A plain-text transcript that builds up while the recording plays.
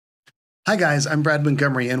Hi guys, I'm Brad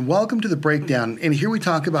Montgomery and welcome to The Breakdown. And here we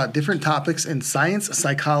talk about different topics in science,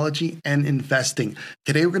 psychology, and investing.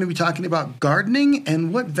 Today we're going to be talking about gardening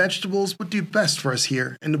and what vegetables would do best for us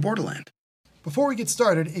here in the Borderland. Before we get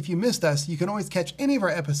started, if you missed us, you can always catch any of our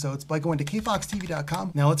episodes by going to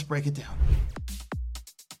kfoxtv.com. Now let's break it down.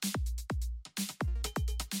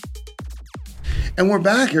 And we're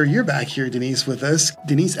back, or you're back here, Denise, with us.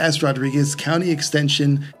 Denise S. Rodriguez, County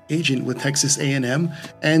Extension Agent with Texas A&M.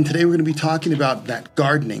 And today we're going to be talking about that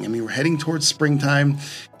gardening. I mean, we're heading towards springtime.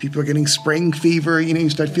 People are getting spring fever. You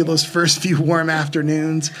start to feel those first few warm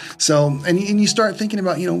afternoons. So, and you start thinking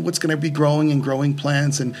about, what's going to be growing and growing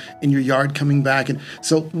plants and in your yard coming back. And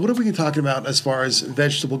so what are we talking about as far as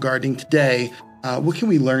vegetable gardening today? What can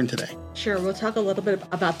we learn today? Sure. We'll talk a little bit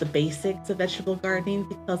about the basics of vegetable gardening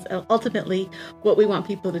because ultimately what we want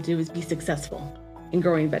people to do is be successful in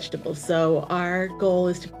growing vegetables. So our goal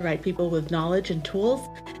is to provide people with knowledge and tools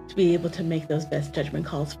to be able to make those best judgment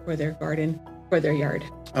calls for their garden, for their yard.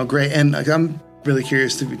 Oh, great. And I'm really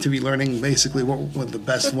curious to be learning basically what are the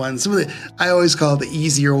best ones. I always call it the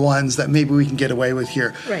easier ones that maybe we can get away with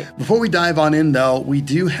here. Right. Before we dive on in, though, we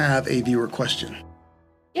do have a viewer question.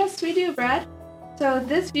 Yes, we do, Brad. So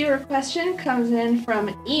this viewer question comes in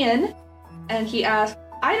from Ian, and he asks,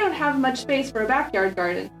 I don't have much space for a backyard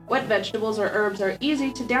garden. What vegetables or herbs are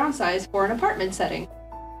easy to downsize for an apartment setting?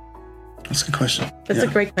 That's a good question. That's a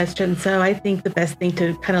great question. So I think the best thing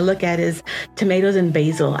to kind of look at is tomatoes and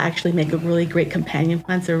basil actually make a really great companion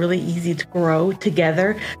plants. They're really easy to grow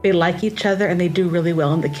together. They like each other and they do really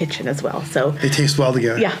well in the kitchen as well. So they taste well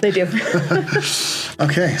together. Yeah, they do.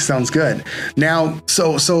 Okay, sounds good. Now,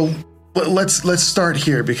 so let's start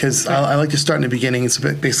here because I like to start in the beginning. It's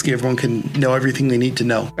basically everyone can know everything they need to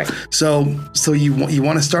know. Right. So you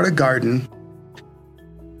want to start a garden.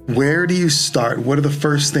 Where do you start? What are the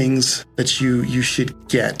first things that you should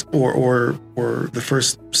get or the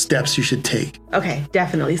first steps you should take? Okay,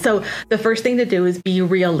 definitely. So the first thing to do is be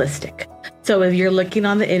realistic. So if you're looking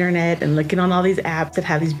on the internet and looking on all these apps that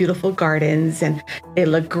have these beautiful gardens and they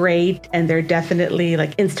look great and they're definitely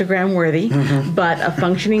like Instagram worthy, but a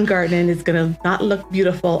functioning garden is going to not look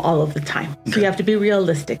beautiful all of the time. So you have to be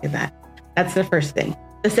realistic in that. That's the first thing.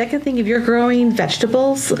 The second thing, if you're growing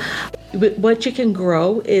vegetables, what you can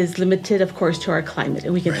grow is limited, of course, to our climate.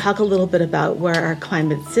 And we can talk a little bit about where our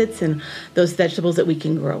climate sits and those vegetables that we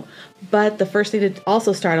can grow. But the first thing to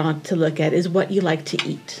also start on to look at is what you like to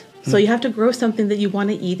eat. So you have to grow something that you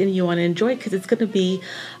want to eat and you want to enjoy because it's going to be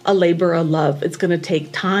a labor of love. It's going to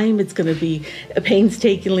take time. It's going to be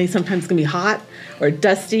painstakingly, sometimes it's going to be hot or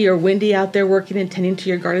dusty or windy out there working and tending to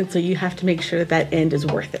your garden. So you have to make sure that end is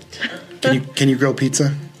worth it. Can you grow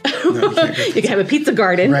pizza? No, you can have a pizza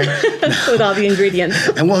garden with all the ingredients.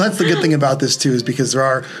 And that's the good thing about this too, is because there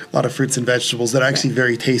are a lot of fruits and vegetables that are actually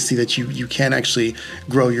very tasty that you can actually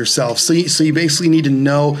grow yourself. So you basically need to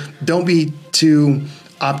know, don't be too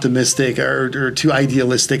optimistic or too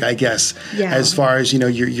idealistic, I guess, as far as,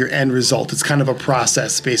 your end result. It's kind of a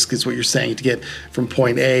process, basically, is what you're saying, to get from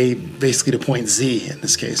point A basically to point Z in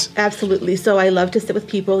this case. Absolutely. So I love to sit with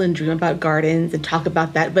people and dream about gardens and talk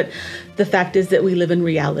about that. But the fact is that we live in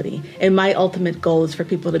reality. And my ultimate goal is for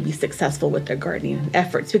people to be successful with their gardening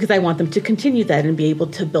efforts because I want them to continue that and be able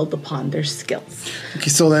to build upon their skills. Okay,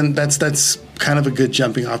 so then that's kind of a good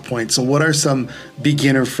jumping off point. So what are some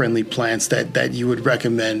beginner-friendly plants that you would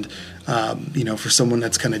recommend, for someone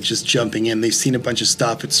that's kind of just jumping in? They've seen a bunch of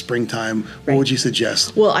stuff. It's springtime. What would you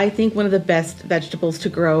suggest? Well, I think one of the best vegetables to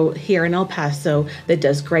grow here in El Paso that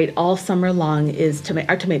does great all summer long is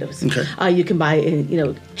our tomatoes. Okay. You can buy,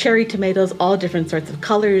 cherry tomatoes, all different sorts of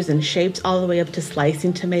colors and shapes, all the way up to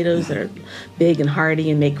slicing tomatoes that are big and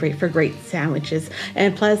hearty and make for great sandwiches.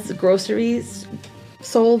 And plus, groceries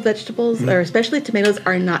sold vegetables, or especially tomatoes,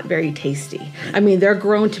 are not very tasty. I mean, they're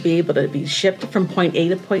grown to be able to be shipped from point A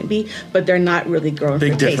to point B, but they're not really grown for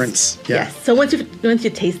taste. Big difference. Yeah. Yes. So once you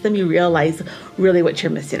taste them, you realize really what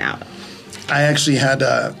you're missing out. I actually had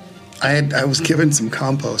I was given some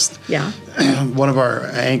compost. Yeah. One of our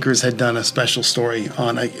anchors had done a special story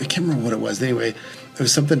on, I can't remember what it was. Anyway, it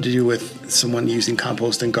was something to do with someone using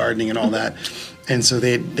compost and gardening and all that. And so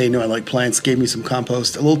they know I like plants, gave me some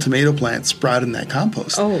compost. A little tomato plant sprouted in that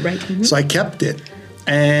compost. Oh, right. Mm-hmm. So I kept it.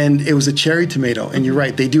 And it was a cherry tomato. And you're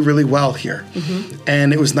right, they do really well here. Mm-hmm.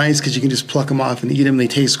 And it was nice because you can just pluck them off and eat them. They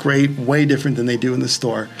taste great, way different than they do in the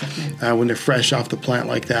store when they're fresh off the plant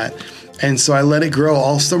like that. And so I let it grow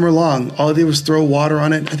all summer long. All I did was throw water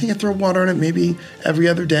on it. I think I throw water on it maybe every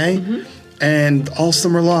other day. Mm-hmm. And all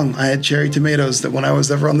summer long, I had cherry tomatoes that when I was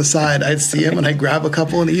ever on the side, I'd see them and I'd grab a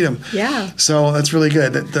couple and eat them. Yeah. So that's really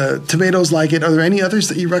good. The tomatoes like it. Are there any others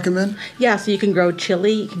that you recommend? Yeah, so you can grow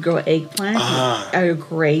chili, you can grow eggplant. Are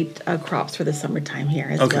great crops for the summertime here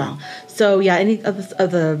as well. So yeah, any of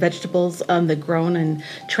the vegetables that grown and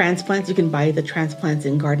transplants, you can buy the transplants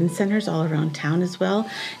in garden centers all around town as well.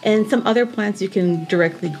 And some other plants, you can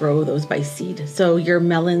directly grow those by seed. So your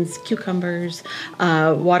melons, cucumbers,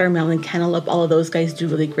 watermelon, cantaloupe, all of those guys do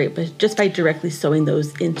really great, but just by directly sowing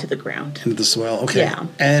those into the ground. Into the soil, okay. Yeah.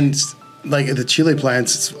 And like the chili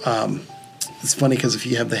plants, it's funny because if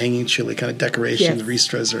you have the hanging chili kind of decorations,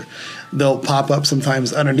 ristras, they'll pop up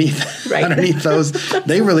sometimes underneath underneath those.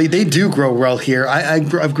 They do grow well here.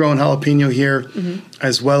 I've grown jalapeno here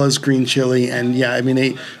as well as green chili, and yeah, I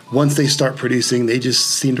mean once they start producing, they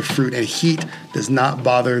just seem to fruit, and heat does not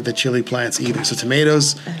bother the chili plants either. So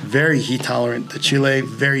tomatoes, very heat tolerant. The chile,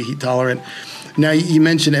 very heat tolerant. Now you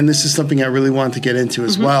mentioned, and this is something I really wanted to get into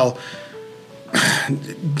as well.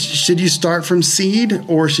 Should you start from seed,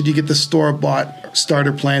 or should you get the store-bought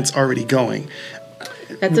starter plants already going?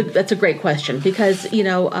 That's a great question, because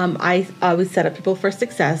I always set up people for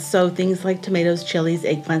success. So things like tomatoes, chilies,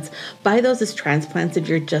 eggplants, buy those as transplants if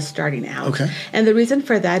you're just starting out. Okay. And the reason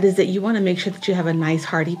for that is that you want to make sure that you have a nice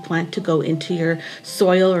hardy plant to go into your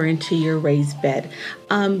soil or into your raised bed.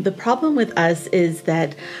 The problem with us is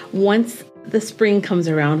that once the spring comes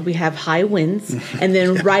around, we have high winds, and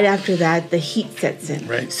then right after that, the heat sets in.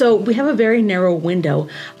 Right. So we have a very narrow window,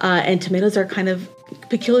 and tomatoes are kind of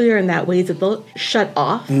peculiar in that way that they'll shut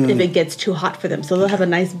off if it gets too hot for them. So they'll have a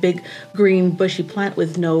nice big green bushy plant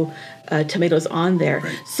with no tomatoes on there.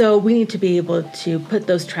 Right. So we need to be able to put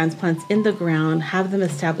those transplants in the ground, have them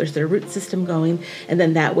establish their root system going, and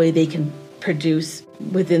then that way they can produce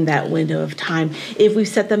within that window of time. If we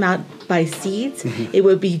set them out by seeds, it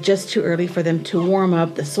would be just too early for them to warm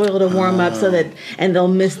up, the soil to warm up, and they'll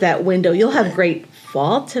miss that window. You'll have great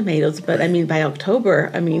fall tomatoes, but I mean, by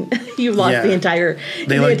October, you've lost the entire.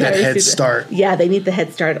 They like that head start. Yeah, they need the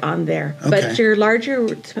head start on there. Okay. But your larger,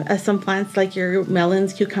 some plants like your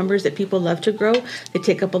melons, cucumbers that people love to grow, they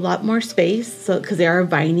take up a lot more space. So because they are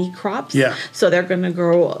viney crops, so they're going to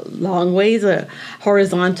grow long ways,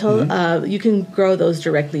 horizontal. You can grow those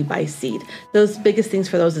directly by seed. Those biggest things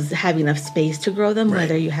for those is having enough space to grow them,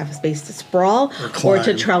 whether you have space to sprawl or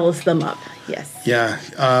to trellis them up. Yes. Yeah,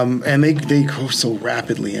 and they grow so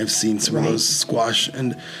rapidly. I've seen some of those squash.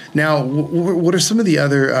 And now, what are some of the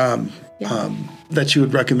other that you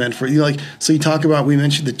would recommend for you? Like, so you talk about, we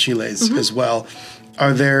mentioned the chiles as well.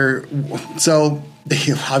 Are there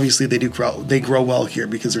obviously they grow well here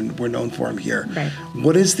because we're known for them here. Right.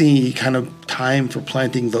 What is the kind of time for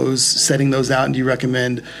planting those, setting those out? And do you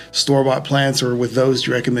recommend store-bought plants, or with those,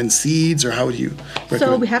 do you recommend seeds, or how would you recommend?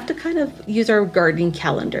 So we have to kind of use our gardening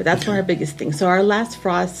calendar. That's one of our biggest things. So our last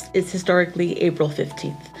frost is historically April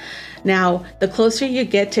 15th. Now, the closer you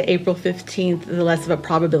get to April 15th, the less of a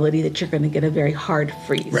probability that you're going to get a very hard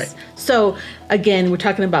freeze. Right. So, again, we're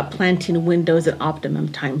talking about planting windows and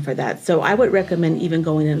optimum time for that. So I would recommend even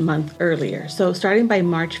going a month earlier. So starting by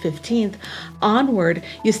March 15th onward,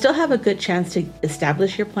 you still have a good chance to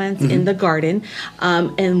establish your plants in the garden,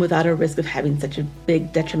 and without a risk of having such a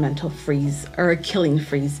big detrimental freeze, or a killing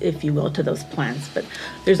freeze, if you will, to those plants. But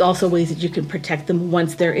there's also ways that you can protect them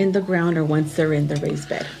once they're in the ground or once they're in the raised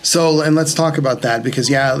bed. So, and let's talk about that, because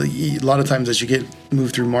a lot of times as you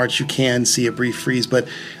move through March, you can see a brief freeze, but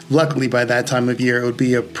luckily by that time of year, it would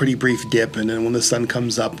be a pretty brief dip, and then when the sun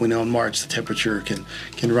comes up, we know in March the temperature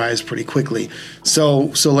can rise pretty quickly.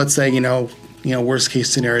 So let's say worst case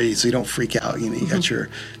scenario, so you don't freak out. You got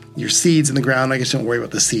your seeds in the ground. I guess don't worry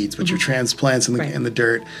about the seeds, but your transplants in the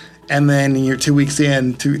dirt, and then you're 3 weeks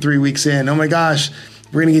in. Oh my gosh,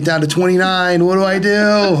 we're going to get down to 29. What do I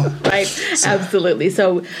do? Right. Absolutely.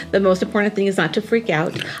 So the most important thing is not to freak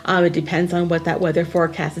out. It depends on what that weather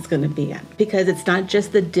forecast is going to be at, because it's not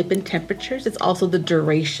just the dip in temperatures, it's also the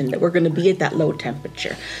duration that we're going to be at that low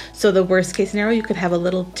temperature. So the worst case scenario, you could have a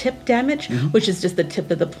little tip damage, which is just the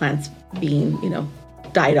tip of the plants being,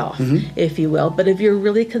 died off, if you will. But if you're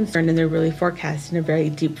really concerned and they're really forecasting a very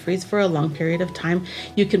deep freeze for a long period of time,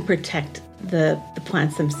 you can protect the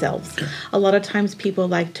plants themselves. Okay. A lot of times people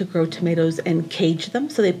like to grow tomatoes and cage them,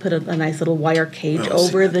 so they put a nice little wire cage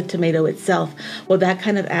over the tomato itself. Well, that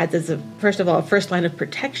kind of adds as a first line of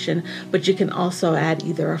protection, but you can also add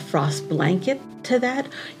either a frost blanket to that.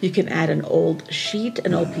 You can add an old sheet,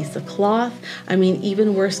 an old piece of cloth.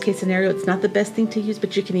 Even worst case scenario, it's not the best thing to use,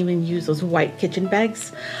 but you can even use those white kitchen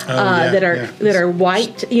bags that are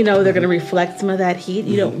white. They're going to reflect some of that heat.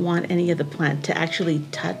 You don't want any of the plant to actually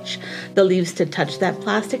touch the leaves to touch that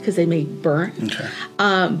plastic because they may burn. Okay.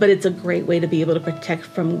 But it's a great way to be able to protect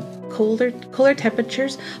from colder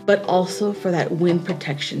temperatures, but also for that wind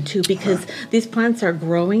protection too, because these plants are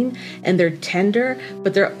growing and they're tender,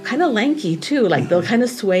 but they're kind of lanky too. Like they'll kind of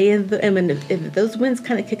sway in the, and if those winds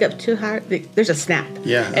kind of kick up too hard, there's a snap.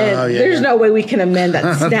 Yeah. And there's no way we can amend that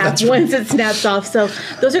snap once it snaps off. So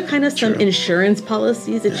those are kind of some insurance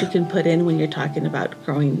policies that you can put in when you're talking about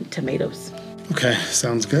growing tomatoes. Okay,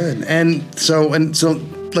 sounds good. And so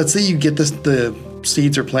let's say you get the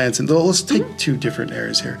seeds or plants, and let's take two different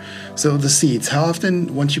areas here. So the seeds, how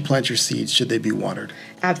often, once you plant your seeds, should they be watered?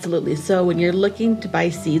 Absolutely. So when you're looking to buy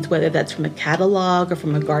seeds, whether that's from a catalog or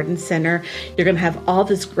from a garden center, you're going to have all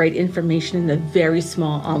this great information in a very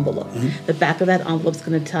small envelope. The back of that envelope is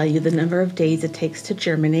going to tell you the number of days it takes to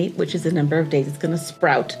germinate, which is the number of days it's going to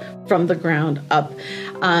sprout from the ground up.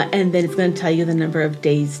 And then it's going to tell you the number of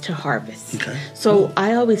days to harvest. Okay. So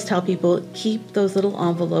I always tell people, keep those little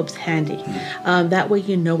envelopes handy. That way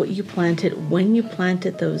you know what you planted, when you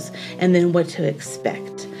planted those, and then what to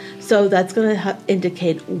expect. So that's going to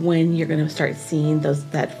indicate when you're going to start seeing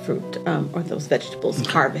that fruit or those vegetables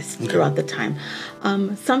harvest throughout the time.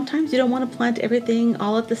 Sometimes you don't want to plant everything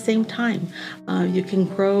all at the same time. You can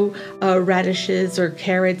grow radishes or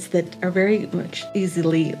carrots that are very much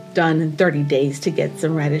easily done in 30 days to get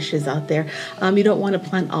some radishes out there. You don't want to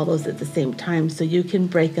plant all those at the same time, so you can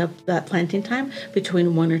break up that planting time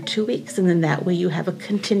between 1 or 2 weeks, and then that way you have a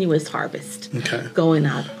continuous harvest going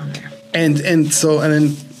out on there. And then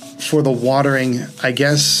for the watering, I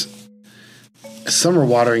guess summer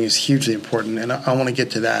watering is hugely important, and I want to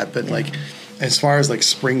get to that. But like, as far as like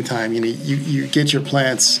springtime, you get your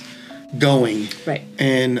plants going, right?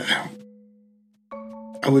 And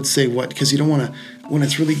I would say because you don't want to, when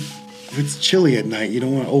if it's chilly at night, you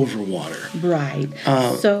don't want to overwater,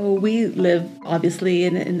 right? So we live obviously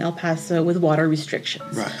in El Paso with water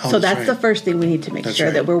restrictions, right? So that's the first thing we need to make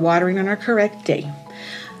sure that we're watering on our correct day.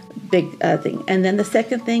 Big thing. And then the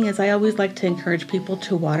second thing is I always like to encourage people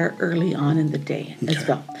to water early on in the day as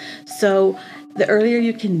well. So the earlier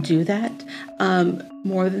you can do that,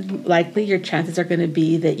 more than likely your chances are going to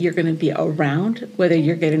be that you're going to be around, whether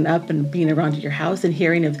you're getting up and being around your house and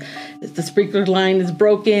hearing if the sprinkler line is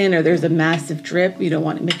broken or there's a massive drip. You don't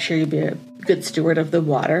want to make sure you be a good steward of the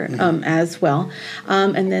water as well.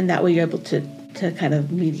 And then that way you're able to kind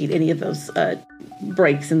of mediate any of those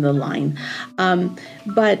breaks in the line.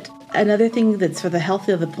 But another thing that's for the health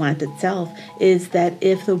of the plant itself is that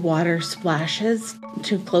if the water splashes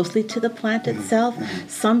too closely to the plant itself,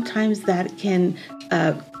 sometimes that can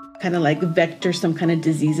kind of like vector some kind of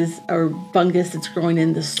diseases or fungus that's growing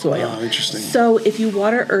in the soil. Oh, interesting. So if you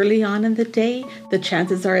water early on in the day, the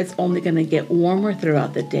chances are it's only going to get warmer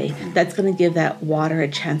throughout the day. That's going to give that water a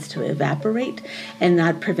chance to evaporate and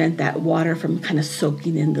not prevent that water from kind of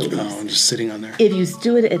soaking in the leaves. Oh, and just sitting on there. If you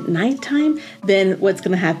do it at nighttime, then what's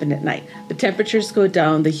going to happen at night? The temperatures go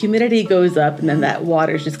down, the humidity goes up, and then that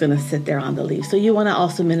water is just going to sit there on the leaves. So you want to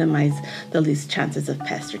also minimize the least chances of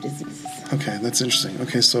pests or diseases. Okay, that's interesting.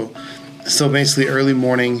 Okay, so basically early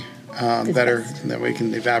morning, better, and that way it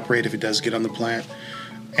can evaporate if it does get on the plant.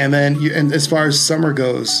 And then, and as far as summer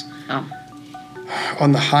goes,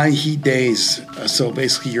 on the high heat days, so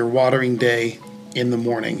basically your watering day in the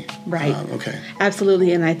morning. Right. Okay.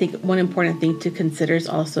 Absolutely. And I think one important thing to consider is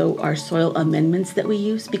also our soil amendments that we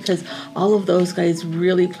use, because all of those guys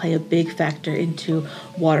really play a big factor into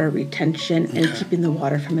water retention and keeping the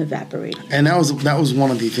water from evaporating. And that was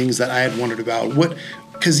one of the things that I had wondered about.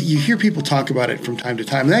 Because you hear people talk about it from time to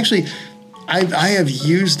time. And actually, I have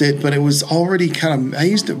used it, but it was already I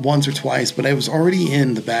used it once or twice, but it was already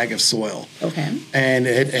in the bag of soil. Okay. And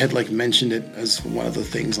it had like mentioned it as one of the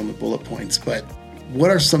things on the bullet points. But what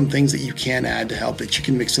are some things that you can add to help that you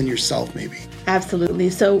can mix in yourself maybe? Absolutely.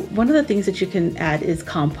 So one of the things that you can add is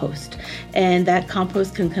compost. And that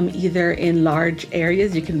compost can come either in large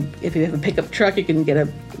areas. You can, if you have a pickup truck, you can get a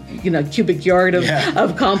cubic yard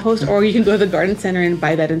of compost, or you can go to the garden center and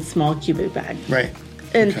buy that in small cubic bags. Right.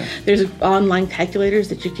 And there's online calculators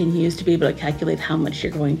that you can use to be able to calculate how much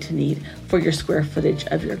you're going to need for your square footage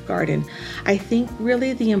of your garden. I think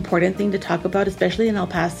really the important thing to talk about, especially in El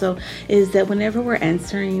Paso, is that whenever we're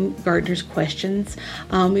answering gardeners' questions,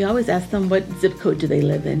 we always ask them what zip code do they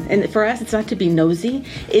live in. And for us, it's not to be nosy.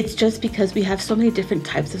 It's just because we have so many different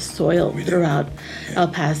types of soil throughout El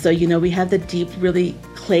Paso. We have the deep, really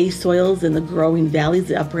clay soils in the growing valleys,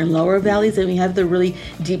 the upper and lower valleys, and we have the really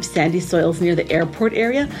deep sandy soils near the airport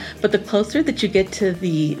area. But the closer that you get to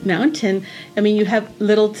the mountain, I mean, you have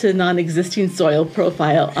little to non-existing soil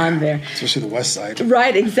profile on there. Especially the west side.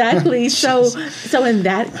 Right, exactly. So in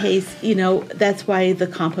that case, that's why the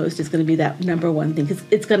compost is going to be that number one thing, because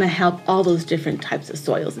it's going to help all those different types of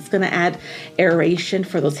soils. It's going to add aeration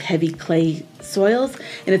for those heavy clay soils,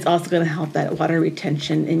 and it's also going to help that water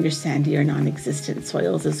retention in your sandy or non-existent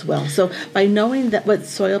soils as well. So by knowing that what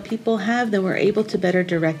soil people have, then we're able to better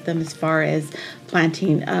direct them as far as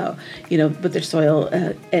planting, with their soil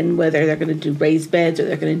and whether they're going to do raised beds or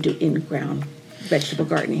they're going to do in-ground vegetable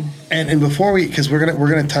gardening. And before because we're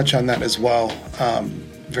gonna touch on that as well.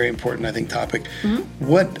 Very important, I think, topic. Mm-hmm.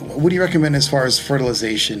 What do you recommend as far as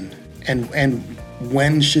fertilization, and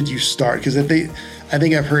when should you start? Because I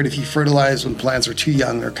think I've heard if you fertilize when plants are too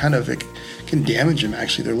young, they're kind of, it can damage them.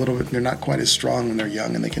 Actually, they're not quite as strong when they're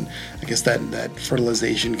young, and they can, I guess that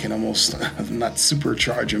fertilization can almost not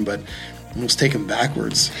supercharge them, but almost take them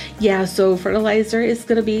backwards. Yeah. So fertilizer is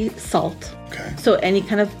going to be salt. Okay. So any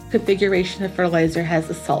kind of configuration of fertilizer has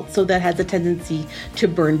a salt, so that has a tendency to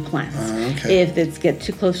burn plants. Okay. If it gets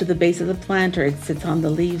too close to the base of the plant, or it sits on the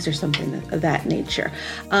leaves or something of that nature.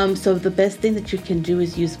 So the best thing that you can do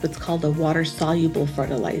is use what's called a water-soluble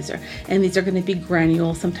fertilizer. And these are going to be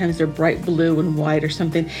granules. Sometimes they're bright blue and white or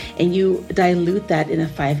something. And you dilute that in a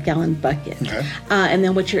 5-gallon bucket. Okay. And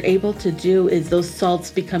then what you're able to do is those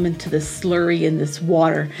salts become into this slurry in this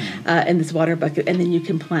water, in this water bucket. And then you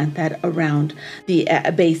can plant that around the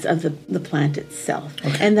base of the plant itself.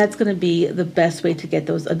 Okay. And that's going to be the best way to get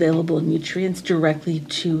those available nutrients directly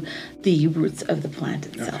to the roots of the plant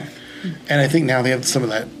itself. Okay. And I think now they have some of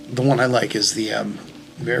that. The one I like is the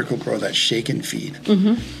Miracle-Gro, that shake and feed,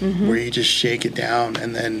 where you just shake it down,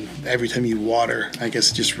 and then every time you water, I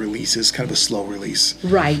guess it just releases, kind of a slow release.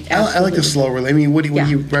 Right. I like the slow release. I mean, what do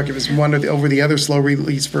you recommend? Is one over the other, slow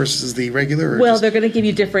release versus the regular? Well, they're going to give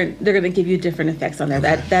you different. They're going to give you different effects on there.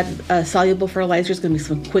 Okay. That soluble fertilizer is going to be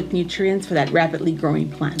some quick nutrients for that rapidly growing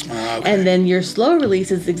plant, okay. And then your slow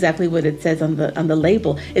release is exactly what it says on the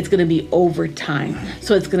label. It's going to be over time,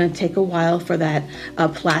 so it's going to take a while for that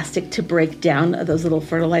plastic to break down those little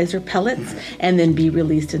fertilizer pellets and then be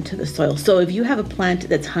released into the soil. So if you have a plant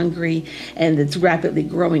that's hungry and that's rapidly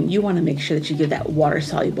growing, you want to make sure that you give that water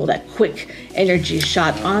soluble, that quick energy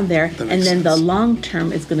shot on there, and then sense. The long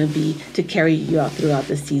term is going to be to carry you out throughout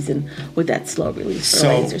the season with that slow release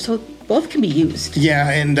fertilizer. So both can be used. Yeah,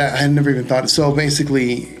 and I never even thought. So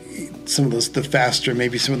basically, some of the faster,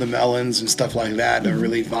 maybe some of the melons and stuff like that are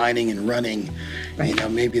really vining and running.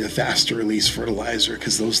 Right. Maybe the faster release fertilizer,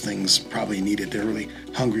 because those things probably need it. They're really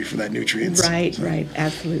hungry for that nutrients. Right, right,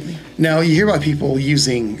 absolutely. Now, you hear about people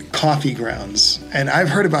using coffee grounds, and I've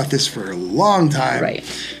heard about this for a long time. Right.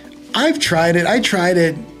 I've tried it. I tried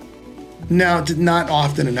it now, not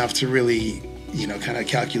often enough to really, kind of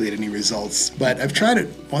calculate any results, but I've tried it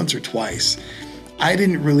once or twice. I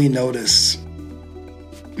didn't really notice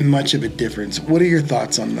much of a difference. What are your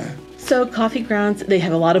thoughts on that? So coffee grounds, they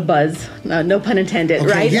have a lot of buzz, no pun intended,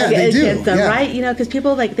 okay, right? Yeah, they do. Yeah. Right? Because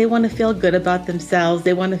people they want to feel good about themselves.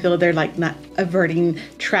 They want to feel they're not averting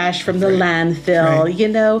trash from the landfill,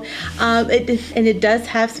 right. And it does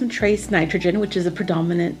have some trace nitrogen, which is a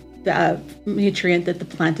predominant nutrient that the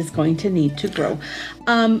plant is going to need to grow.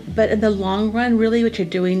 But in the long run, really what you're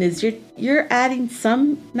doing is you're adding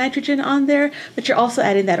some nitrogen on there, but you're also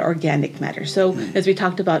adding that organic matter. So as we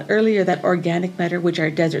talked about earlier, that organic matter, which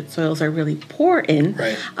our desert soils are really poor in,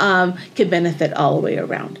 right. Can benefit all the way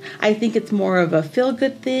around. I think it's more of a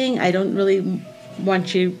feel-good thing. I don't really want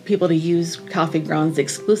people to use coffee grounds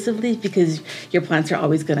exclusively, because your plants are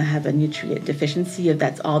always going to have a nutrient deficiency if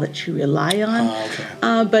that's all that you rely on.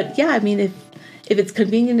 Okay. But yeah, I mean, if it's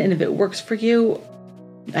convenient and if it works for you,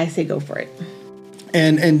 I say go for it.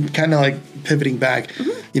 And kind of pivoting back,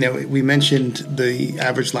 we mentioned the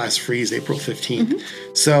average last freeze April 15th.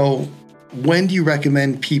 So when do you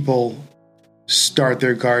recommend people start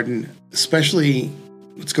their garden, especially,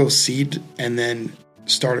 let's go seed and then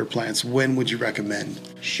starter plants? When would you recommend?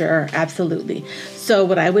 Sure, absolutely. So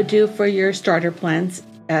what I would do for your starter plants,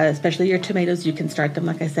 especially your tomatoes, you can start them,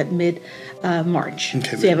 like I said, mid-March.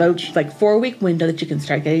 Okay, so you have a 4-week window that you can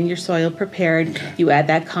start getting your soil prepared. Okay. You add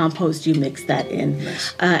that compost, you mix that in,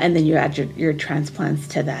 nice. And then you add your transplants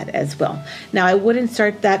to that as well. Now, I wouldn't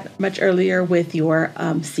start that much earlier with your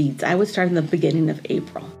seeds. I would start in the beginning of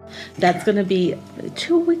April. That's going to be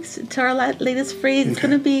 2 weeks to our latest freeze. It's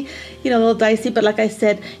going to be, a little dicey, but like I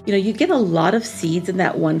said, you get a lot of seeds in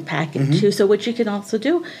that one packet too. So what you can also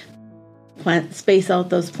do, space out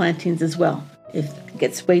those plantings as well. If it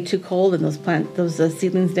gets way too cold and those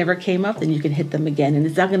seedlings never came up, then you can hit them again. And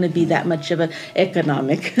it's not going to be that much of an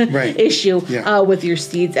economic issue with your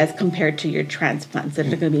seeds as compared to your transplants that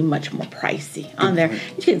are going to be much more pricey on there.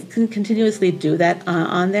 You can continuously do that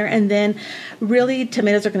on there. And then really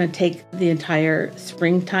tomatoes are going to take the entire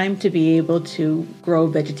springtime to be able to grow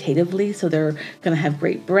vegetatively. So they're going to have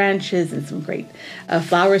great branches and some great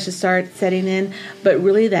flowers to start setting in. But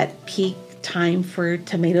really that peak time for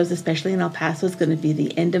tomatoes, especially in El Paso, is going to be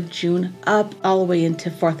the end of June up all the way into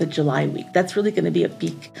 4th of July week. That's really going to be a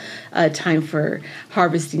peak time for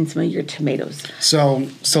harvesting some of your tomatoes. So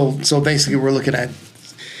basically we're looking at,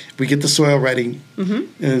 we get the soil ready, and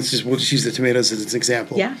we'll just use the tomatoes as an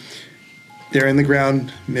example. Yeah. They're in the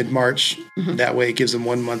ground mid-March. That way it gives them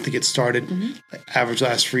 1 month to get started. Average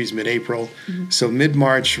last freeze mid-April. So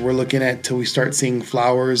mid-March, we're looking at till we start seeing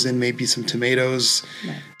flowers and maybe some tomatoes.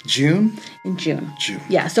 Right. June? In June.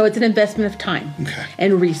 Yeah, so it's an investment of time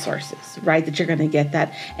and resources, right, that you're going to get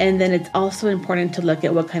that. And then it's also important to look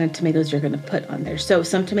at what kind of tomatoes you're going to put on there. So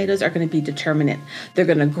some tomatoes are going to be determinate. They're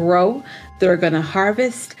going to grow, they're going to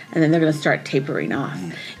harvest, and then they're going to start tapering off.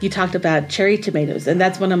 You talked about cherry tomatoes, and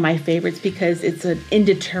that's one of my favorites because it's an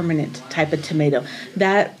indeterminate type of tomato.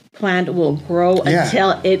 That plant will grow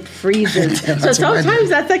until it freezes. So sometimes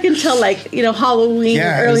that's like until Halloween.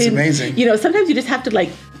 Early, it's amazing. Sometimes you just have to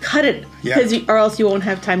cut it because or else you won't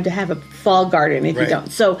have time to have a fall garden if you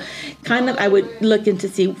don't. So I would look into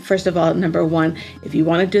see, first of all, number one, if you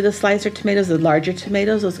want to do the slicer tomatoes, the larger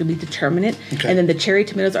tomatoes, those can be determinate. And then the cherry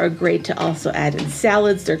tomatoes are great to also add in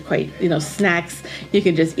salads. They're quite, snacks. You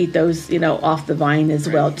can just eat those, off the vine as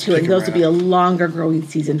well too. And those will be a longer growing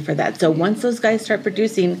season for that. So once those guys start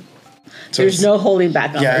producing, there's no holding back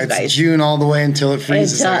on those guys. It's June all the way until it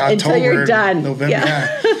freezes. October, until you're done. November.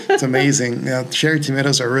 It's amazing. Cherry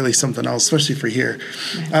tomatoes are really something else, especially for here.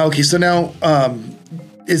 Okay, so now, are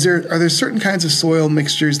there certain kinds of soil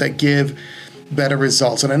mixtures that give better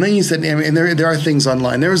results? And I know you said, and there are things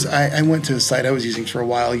online. I went to a site I was using for a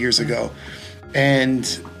while years ago, and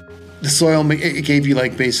the soil it gave you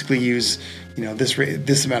basically use this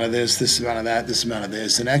amount of this amount of that, this amount of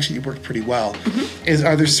this, and actually it worked pretty well.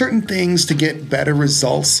 Are there certain things to get better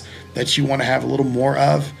results that you want to have a little more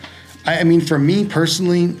of? I mean, for me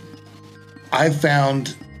personally, I've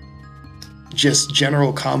found just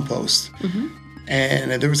general compost.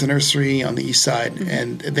 And there was a nursery on the east side,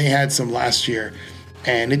 and they had some last year,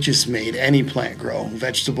 and it just made any plant grow,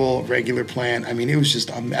 vegetable, regular plant. I mean, it was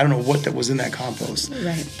just, I don't know what that was in that compost.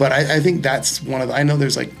 But I think that's one of I know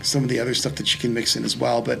there's some of the other stuff that you can mix in as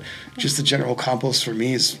well, but just the general compost for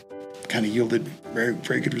me is kind of yielded very,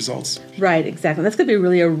 very good results. Right, exactly. That's going to be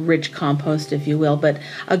really a rich compost, if you will, but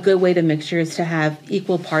a good way to mixture is to have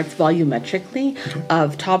equal parts volumetrically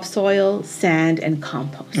of topsoil, sand, and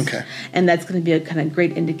compost. And that's going to be a kind of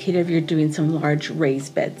great indicator if you're doing some large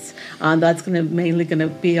raised beds. That's mainly going to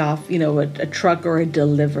be off, a truck or a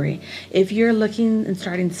delivery. If you're looking and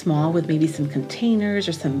starting small with maybe some containers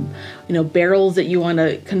or some, barrels that you want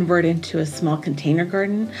to convert into a small container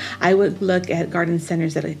garden, I would look at garden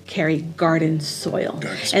centers that carry garden soil.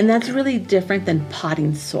 And that's really different than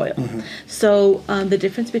potting soil. So the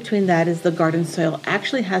difference between that is the garden soil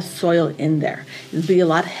actually has soil in there. It'll be a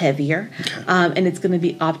lot heavier, and it's going to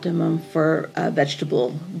be optimum for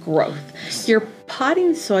vegetable growth. Your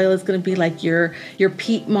potting soil is going to be like your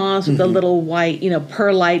peat moss with the little white,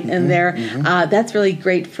 perlite in there. That's really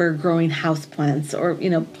great for growing house plants or,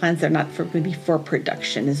 plants that are not maybe for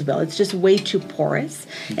production as well. It's just way too porous,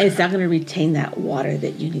 and it's not going to retain that water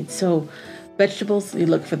that you need. So vegetables, you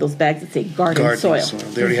look for those bags that say garden soil.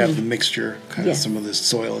 They already have the mixture, some of the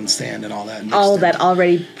soil and sand and all that. All of that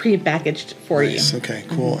already pre-packaged for you. Okay,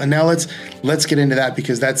 cool. And now let's get into that,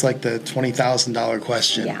 because that's like the $20,000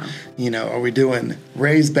 question. Are we doing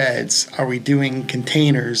raised beds? Are we doing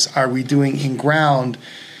containers? Are we doing in ground?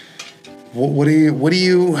 What do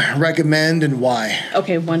you recommend and why?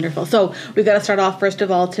 Okay, wonderful. So we've got to start off, first of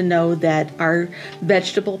all, to know that our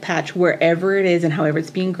vegetable patch, wherever it is and however it's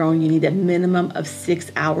being grown, you need a minimum of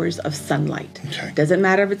 6 hours of sunlight. Doesn't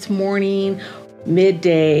matter if it's morning,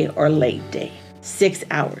 midday, or late day. 6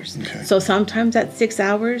 hours. So sometimes that 6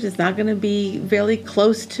 hours is not going to be really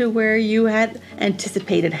close to where you had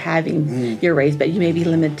anticipated having your raised bed. You may be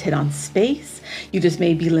limited on space. You just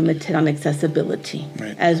may be limited on accessibility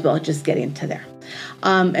as well, just getting to there.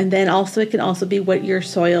 And then also it can also be what your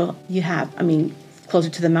soil you have. I mean, closer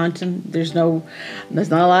to the mountain, there's not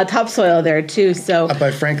a lot of topsoil there too. So Up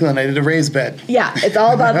by Franklin, I did a raised bed. yeah, it's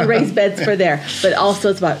all about the raised beds for there, but also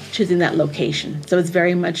it's about choosing that location. So it's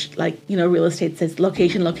very much like, real estate says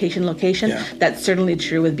location, location, location. Yeah. That's certainly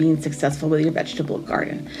true with being successful with your vegetable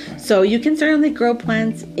garden. So you can certainly grow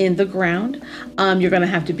plants in the ground. You're going to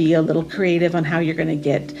have to be a little creative on how you're going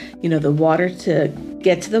to get, the water to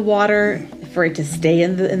get to the water, for it to stay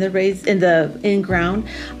in the in ground.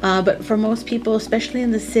 But for most people, especially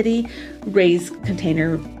in the city, raised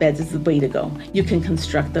container beds is the way to go. You can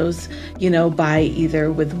construct those, by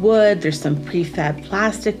either with wood. There's some prefab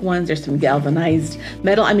plastic ones. There's some galvanized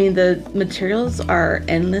metal. I mean, the materials are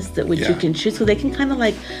endless that which you can choose. So they can kind of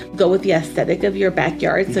like go with the aesthetic of your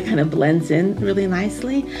backyard. So it kind of blends in really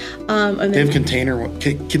nicely. And then, they have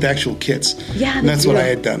the actual kits. Yeah, and that's what I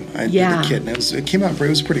had done. I did Yeah. the kit, and it came out. It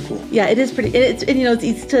was pretty cool. Yeah, it is pretty. It's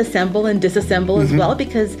easy to assemble and disassemble as well,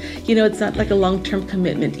 because it's not like a long-term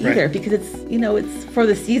commitment either, because it's for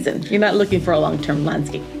the season. You're not looking for a long-term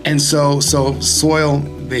landscape. And so soil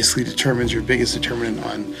basically determines your biggest determinant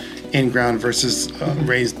on in-ground versus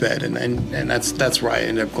raised bed, and that's where I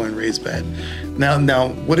ended up going raised bed. Now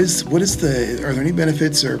what is are there any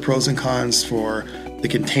benefits or pros and cons for the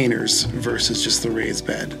containers versus just the raised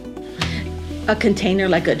bed? A container,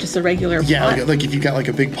 like just a regular Yeah, pot? like if you've got like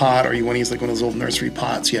a big pot, or you want to use like one of those old nursery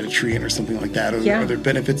pots you had a tree in or something like that. Are there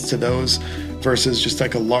benefits to those versus just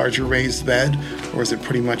like a larger raised bed, or is it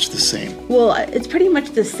pretty much the same? Well, it's pretty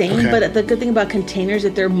much the same, but the good thing about containers is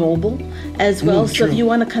that they're mobile as well. So if you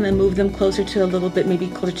want to kind of move them closer to a little bit, maybe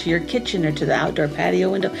closer to your kitchen or to the outdoor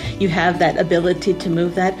patio window, you have that ability to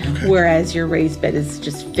move that, whereas your raised bed is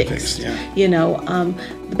just fixed.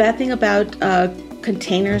 The bad thing about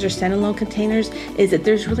containers or standalone containers is that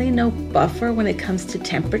there's really no buffer when it comes to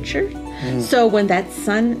temperature. So when that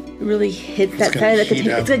sun really hits that side of the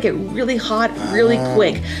container, it's going to get really hot really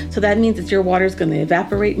quick. So that means that your water is going to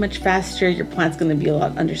evaporate much faster. Your plant's going to be a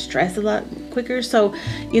lot under stress a lot quicker. So,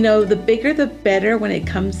 the bigger the better when it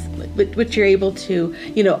comes with what you're able to,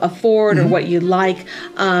 afford or what you like.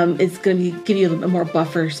 It's going to give you a little bit more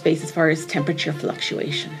buffer space as far as temperature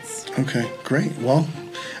fluctuations. Okay, great. Well,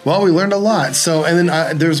 we learned a lot. So, and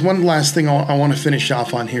then there's one last thing I want to finish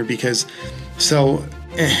off on here, because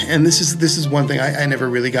and this is one thing I never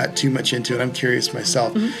really got too much into it. I'm curious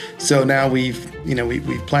myself. So now we've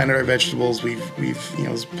planted our vegetables.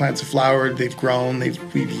 Those plants have flowered. They've grown.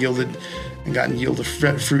 We've yielded and gotten yield of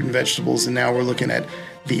fruit and vegetables. And now we're looking at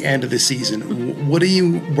the end of the season. What do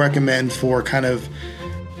you recommend for kind of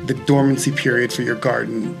the dormancy period for your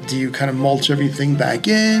garden? Do you kind of mulch everything back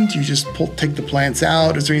in? Do you just take the plants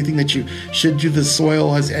out? Is there anything that you should do to the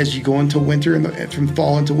soil as you go into winter from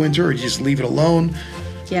fall into winter, or do you just leave it alone?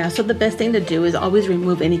 Yeah, so the best thing to do is always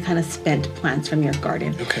remove any kind of spent plants from your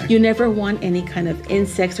garden. Okay. You never want any kind of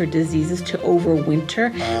insects or diseases to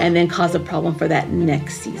overwinter and then cause a problem for that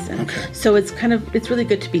next season. Okay. So it's really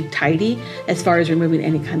good to be tidy as far as removing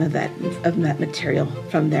any kind of that material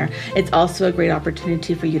from there. It's also a great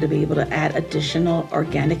opportunity for you to be able to add additional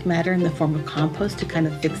organic matter in the form of compost to kind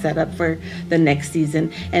of fix that up for the next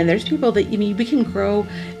season. And there's people that, we can grow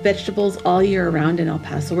vegetables all year around in El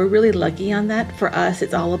Paso. We're really lucky on that. For us,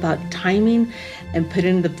 it's all about timing and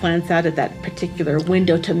putting the plants out at that particular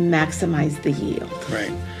window to maximize the yield.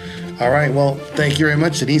 Right. All right. Well, thank you very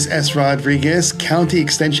much, Denise S. Rodriguez, County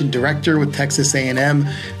Extension Director with Texas A&M.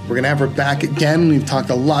 We're going to have her back again. We've talked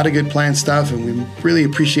a lot of good plant stuff, and we really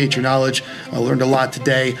appreciate your knowledge. I learned a lot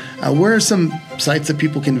today. Where are some sites that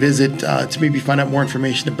people can visit to maybe find out more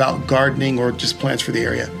information about gardening or just plants for the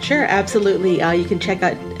area? Sure, absolutely. You can check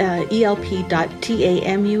out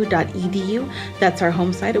elp.tamu.edu. That's our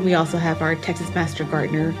home site. And we also have our Texas Master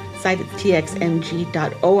Gardener site. It's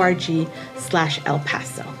txmg.org/El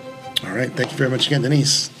Paso. All right. Thank you very much again,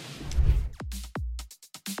 Denise.